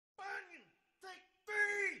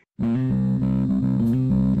Welcome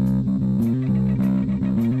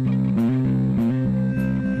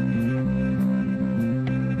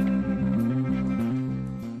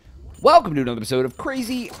to another episode of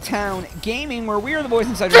Crazy Town Gaming, where we are the boys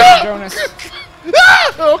inside Jonas.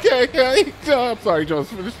 Okay. I'm sorry, Jonas.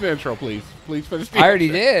 Finish the intro, please. Please finish the intro. I already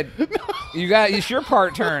did. It's your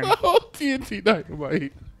part turn. Oh, TNT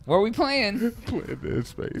Dynamite. What are we playing? Playing Dead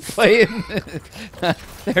Space. Playing.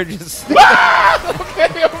 They're just. Okay,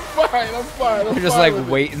 I'm fine. They're just like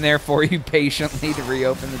waiting there for you patiently to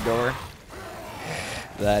reopen the door.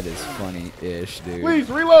 That is funny-ish, dude. Please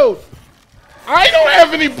reload. I don't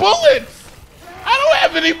have any bullets. I don't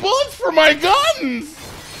have any bullets for my guns.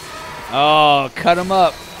 Oh, cut them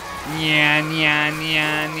up. Nyan.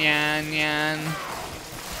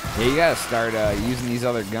 Yeah, you gotta start using these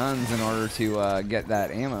other guns in order to get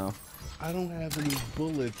that ammo. I don't have any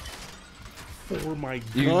bullets for my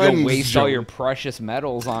guns. You can go waste all your precious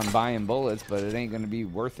metals on buying bullets, but it ain't gonna be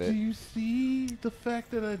worth it. Do you see the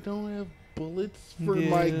fact that I don't have bullets for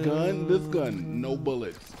my gun? This gun, no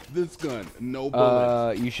bullets. This gun, no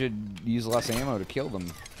bullets. You should use less ammo to kill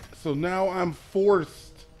them. So now I'm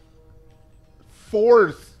forced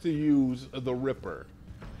to use the Ripper.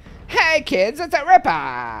 Hey kids, it's a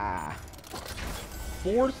Ripper!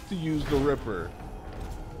 Forced to use the Ripper.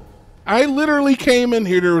 I literally came in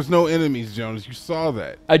here, there was no enemies, Jonas. You saw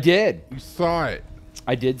that. I did. You saw it.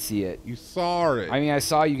 I did see it. You saw it. I mean, I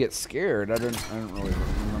saw you get scared. I don't really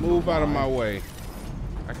remember. Move out of my way.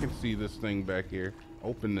 I can see this thing back here.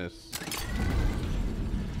 Open this.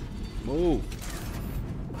 Move.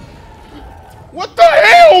 What the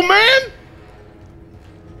hell, man?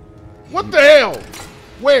 What the hell?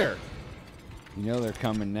 Where? You know they're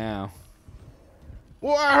coming now.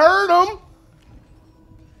 Well, I heard him.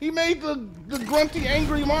 He made the grunty,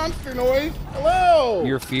 angry monster noise. Hello.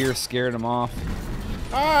 Your fear scared him off.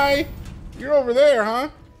 Hi. You're over there, huh?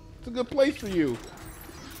 It's a good place for you.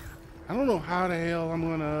 I don't know how the hell I'm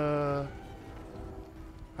gonna...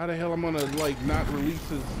 like, not release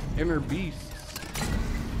his inner beasts.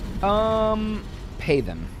 Pay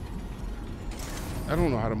them. I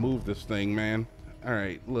don't know how to move this thing, man. All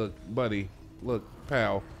right, look, buddy. Look,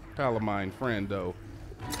 pal of mine, friendo.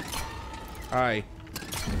 Hi.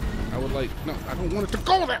 I would like... No, I don't want it to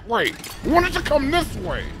go that way. I want it to come this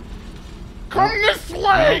way. Come this way.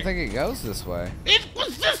 I don't think it goes this way. It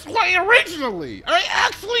was this way originally. I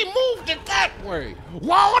actually moved it that way.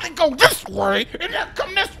 Why would it go this way and not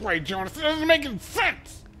come this way, Jonas? It doesn't make any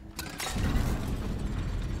sense.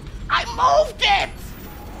 I moved it.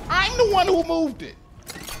 I'm the one who moved it.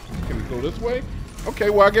 Can it go this way?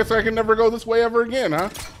 Okay, well, I guess I can never go this way ever again,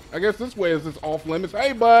 huh? I guess this way is just off limits.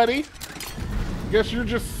 Hey, buddy. Guess you're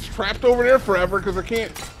just trapped over there forever because I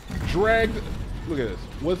can't drag... Look at this.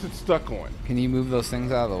 What's it stuck on? Can you move those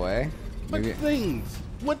things out of the way? What Maybe... things?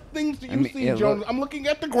 What things do you see, Jones? Look... I'm looking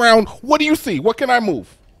at the ground. What do you see? What can I move?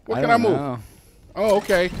 What can I move? Know. Oh,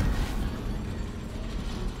 okay.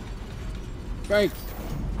 Thanks.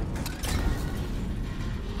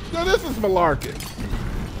 No, this is malarkey.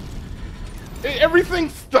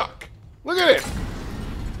 Everything's stuck. Look at it.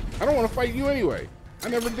 I don't want to fight you anyway. I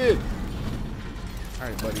never did. All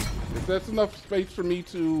right, buddy. If that's enough space for me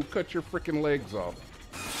to cut your freaking legs off.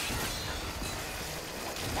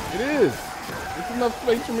 It is. It's enough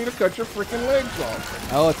space for me to cut your freaking legs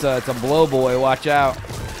off. Oh, it's a blow boy. Watch out.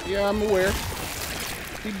 Yeah, I'm aware.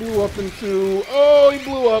 He blew up into... Oh, he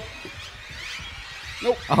blew up.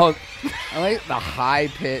 Nope. Oh, I like the high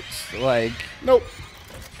pitched, like... Nope.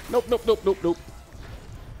 Nope.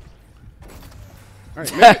 All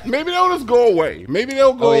right, maybe they'll just go away. Maybe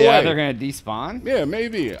they'll go away. Oh, yeah, they're going to despawn? Yeah,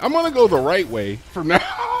 maybe. I'm going to go the right way for now.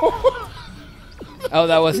 Oh,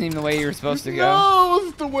 that wasn't even the way you were supposed to go? No, it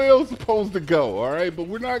was the way I was supposed to go, all right? But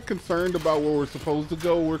we're not concerned about where we're supposed to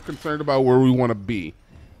go. We're concerned about where we want to be.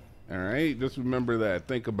 All right? Just remember that.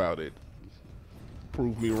 Think about it.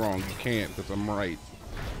 Prove me wrong. You can't because I'm right.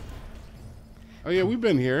 Oh, yeah, we've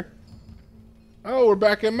been here. Oh, we're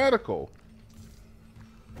back at medical.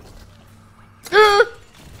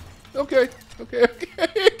 Okay.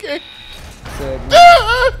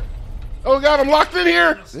 Oh God, I'm locked in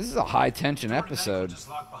here. This is a high tension episode. Just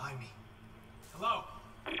locked behind me. Hello.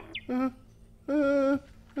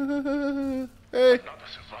 Hey. Not a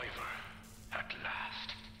survivor. At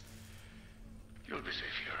last. You'll be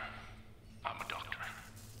safe here. I'm a doctor.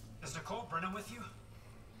 Is Nicole Brennan with you?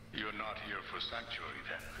 You're not here for sanctuary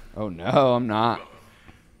then. Oh no, I'm not. Well,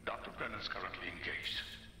 Dr. Brennan's currently engaged.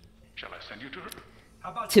 Shall I send you to her?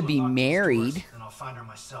 How about To you be unlock these married? doors, and I'll find her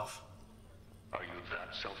myself. Are you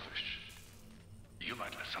that selfish? You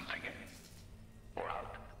might let something in. Or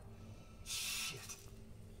out. Shit.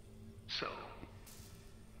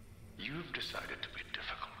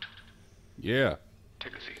 Yeah.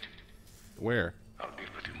 Take a seat. Where? I'll deal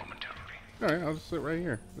with you momentarily. All right, I'll just sit right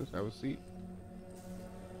here. Just have a seat.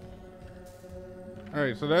 All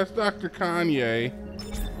right, so that's Dr. Kanye.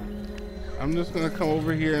 I'm just gonna come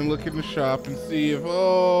over here and look in the shop and see if,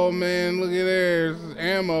 oh man, look at there, there's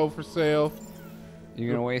ammo for sale. You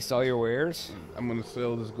gonna waste all your wares? I'm gonna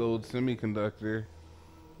sell this gold semiconductor.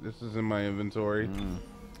 This is in my inventory.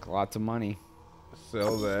 Lots of money.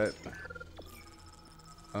 Sell that.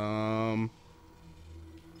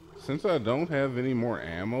 Since I don't have any more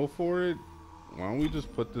ammo for it, why don't we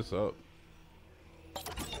just put this up?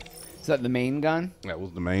 Is that the main gun? That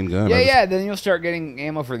was the main gun. Yeah. Then you'll start getting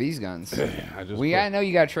ammo for these guns. I know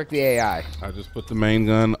you gotta trick the AI. I just put the main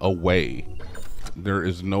gun away. There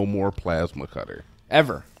is no more plasma cutter.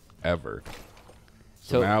 Ever.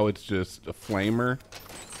 So now it's just a flamer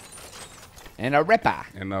And a ripper.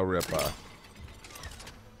 and a ripper.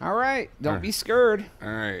 All right. Don't be scared. All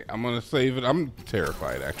right, I'm gonna save it. I'm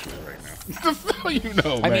terrified actually right now. Just so you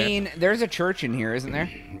know, I man. mean, there's a church in here, isn't there?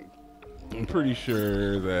 I'm pretty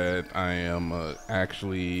sure that I am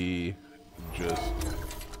actually just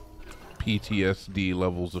PTSD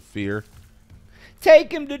levels of fear.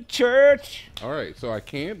 Take him to church. All right, so I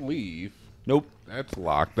can't leave. Nope. That's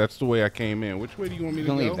locked. That's the way I came in. Which way do you want me to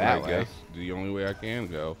You go? can leave that I way. guess the only way I can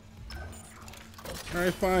go. All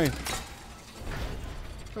right, fine.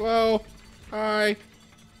 Hello. Hi.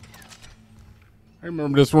 I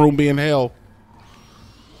remember this room being hell.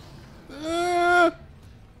 Ah!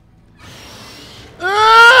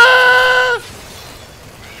 Ah!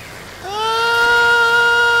 Ah!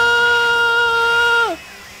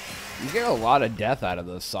 You get a lot of death out of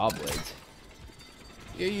those saw blades.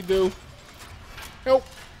 Yeah, you do. Help.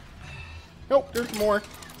 Help, there's more.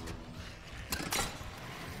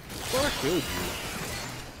 Thought I killed you.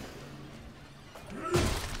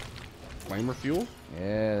 Flamer fuel?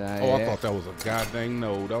 Yeah. Oh, I thought that was a goddamn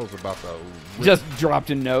node. I was about to rip, Just dropped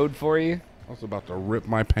a node for you. I was about to rip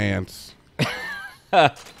my pants.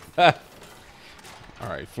 Alright,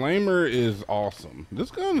 Flamer is awesome. This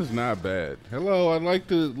gun is not bad. Hello, I'd like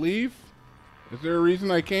to leave. Is there a reason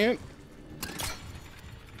I can't?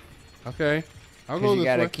 Okay. I'll go Because you this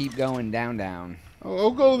gotta way. keep going down.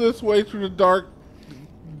 I'll go this way through the dark,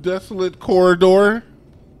 desolate corridor.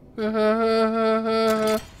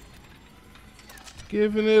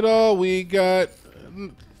 Giving it all we got.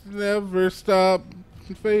 Never stop.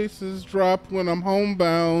 Faces drop when I'm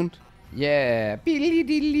homebound. Yeah. What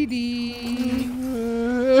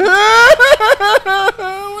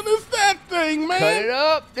is that thing, man? Cut it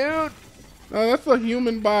up, dude. No, that's a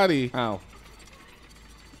human body. Oh.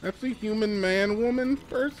 That's a human man, woman,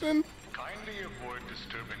 person. Kindly avoid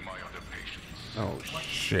disturbing my other patients. Oh,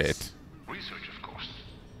 shit. Research, of course.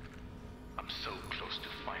 I'm so close to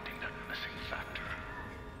finding that missing factor.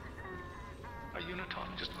 A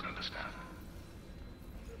unitologist would understand.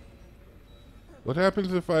 What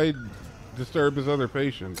happens if I disturb his other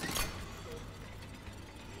patients?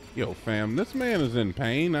 Yo, fam, this man is in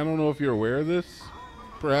pain. I don't know if you're aware of this.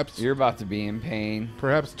 Perhaps You're about to be in pain.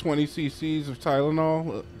 perhaps 20 cc's of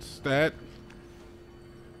Tylenol stat.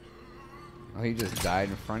 Oh, he just died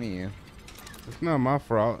in front of you. It's not my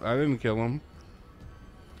fault. I didn't kill him.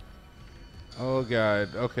 Oh,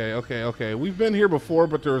 God. Okay. We've been here before,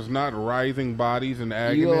 but there was not writhing bodies and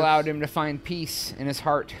agonists. You allowed him to find peace in his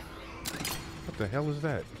heart. What the hell is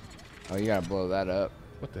that? Oh, you gotta blow that up.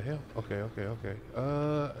 What the hell? Okay.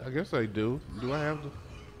 I guess I do. Do I have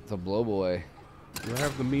It's a blow boy.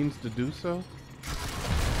 the means to do so?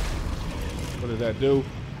 What did that do?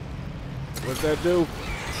 What'd that do?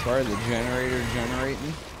 Started the generator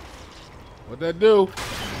generating. What'd that do?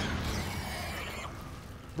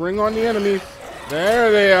 Bring on the enemies.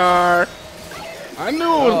 There they are. I knew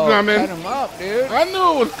it was coming. Cut him up, dude. I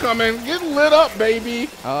knew it was coming. Get lit up, baby.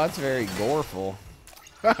 Oh, that's very goreful.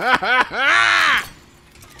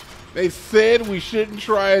 They said we shouldn't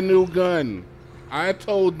try a new gun. I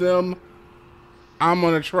told them I'm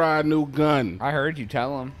gonna try a new gun. I heard you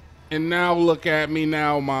tell him. And now look at me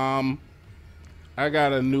now, Mom. I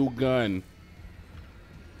got a new gun.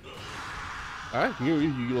 I hear you,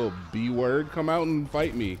 you little B word. Come out and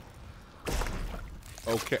fight me.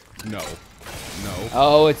 Okay. No.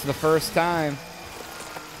 Oh, it's the first time.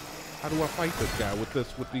 How do I fight this guy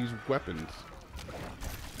with these weapons?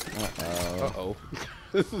 Uh-oh.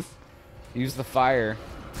 This is Use the fire.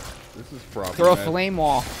 problematic. Throw a flame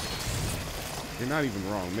wall. You're not even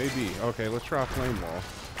wrong. Maybe. Okay, let's try a flame wall.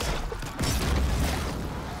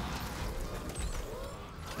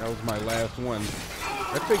 That was my last one.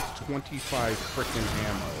 That takes 25 frickin'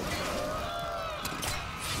 ammo.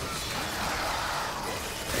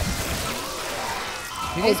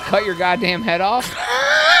 Did he just cut your goddamn head off?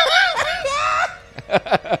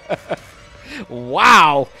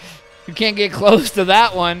 Wow. You can't get close to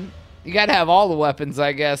that one. You gotta have all the weapons,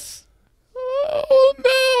 I guess. Oh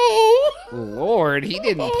no! Lord, he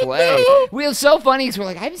didn't play. No. We was so funny because we're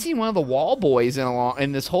like, I haven't seen one of the wall boys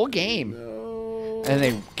in this whole game. No. And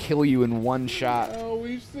they kill you in one shot. Oh,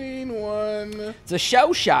 we've seen one. It's a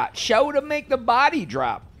show shot. Show to make the body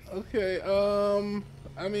drop. Okay,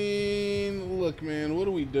 I mean, look, man, what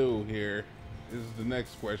do we do here? Is the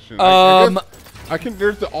next question. I guess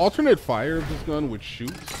there's the alternate fire of this gun which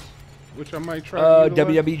shoots, which I might try to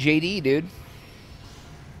utilize. WWJD, dude.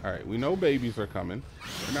 All right, we know babies are coming.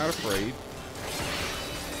 We're not afraid.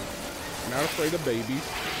 We're not afraid of babies.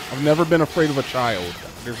 I've never been afraid of a child.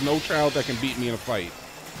 There's no child that can beat me in a fight.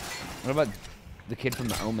 What about the kid from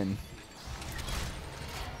The Omen?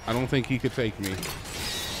 I don't think he could take me.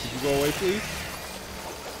 Could you go away, please?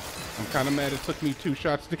 I'm kind of mad it took me 2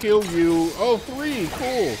 shots to kill you. Oh, 3.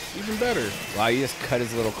 Cool. Even better. Wow, you just cut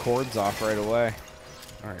his little cords off right away.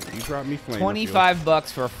 All right, you dropped me flame.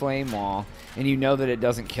 $25 for a flame wall, and you know that it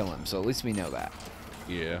doesn't kill him, so at least we know that.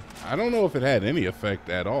 Yeah. I don't know if it had any effect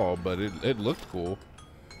at all, but it looked cool.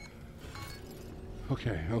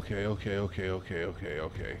 Okay. All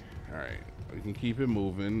right. We can keep it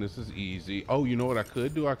moving. This is easy. Oh, you know what I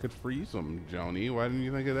could do? I could freeze them, Joni. Why didn't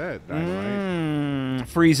you think of that? Dynamite.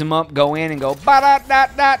 Freeze him up, go in and go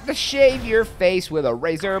ba-da-da-da to shave your face with a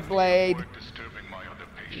razor blade. Avoid disturbing my other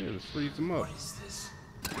Yeah, patients. just freeze them up. What is this?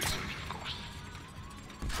 Research, of course.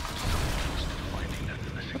 I'm so close to finding that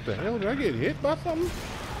missing What the hell? Did I get hit by something?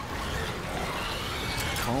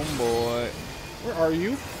 Homeboy. Where are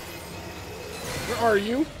you? Where are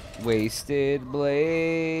you? Wasted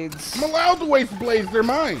blades. I'm allowed to waste blades. They're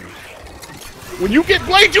mine. When you get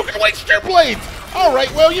blades, you can waste your blades. All right,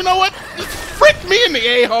 well, you know what? Just frick me in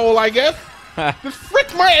the a-hole, I guess. Just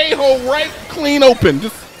frick my a-hole right clean open.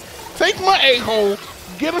 Just take my a-hole,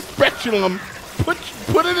 get a speculum, put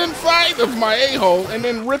it inside of my a-hole, and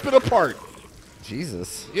then rip it apart.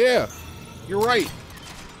 Jesus. Yeah, you're right.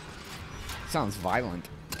 Sounds violent.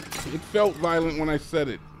 It felt violent when I said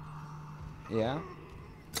it. Yeah?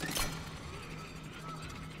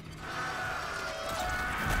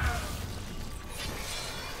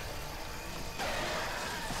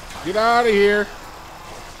 Get out of here.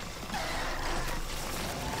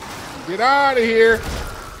 Get out of here.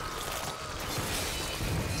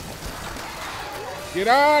 Get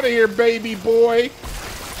out of here, baby boy.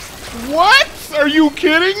 What? Are you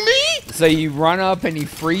kidding me? So you run up and you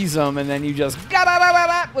freeze them, and then you just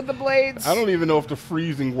ga-da-da-da-da with the blades. I don't even know if the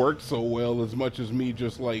freezing worked so well as much as me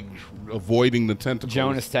just like avoiding the tentacles.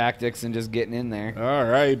 Jonas tactics and just getting in there. All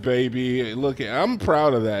right, baby. Look, I'm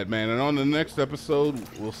proud of that, man. And on the next episode,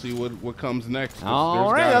 we'll see what comes next.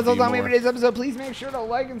 All right, that's all time we have for today's episode. Please make sure to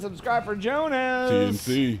like and subscribe for Jonas.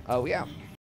 TNT. Oh, yeah.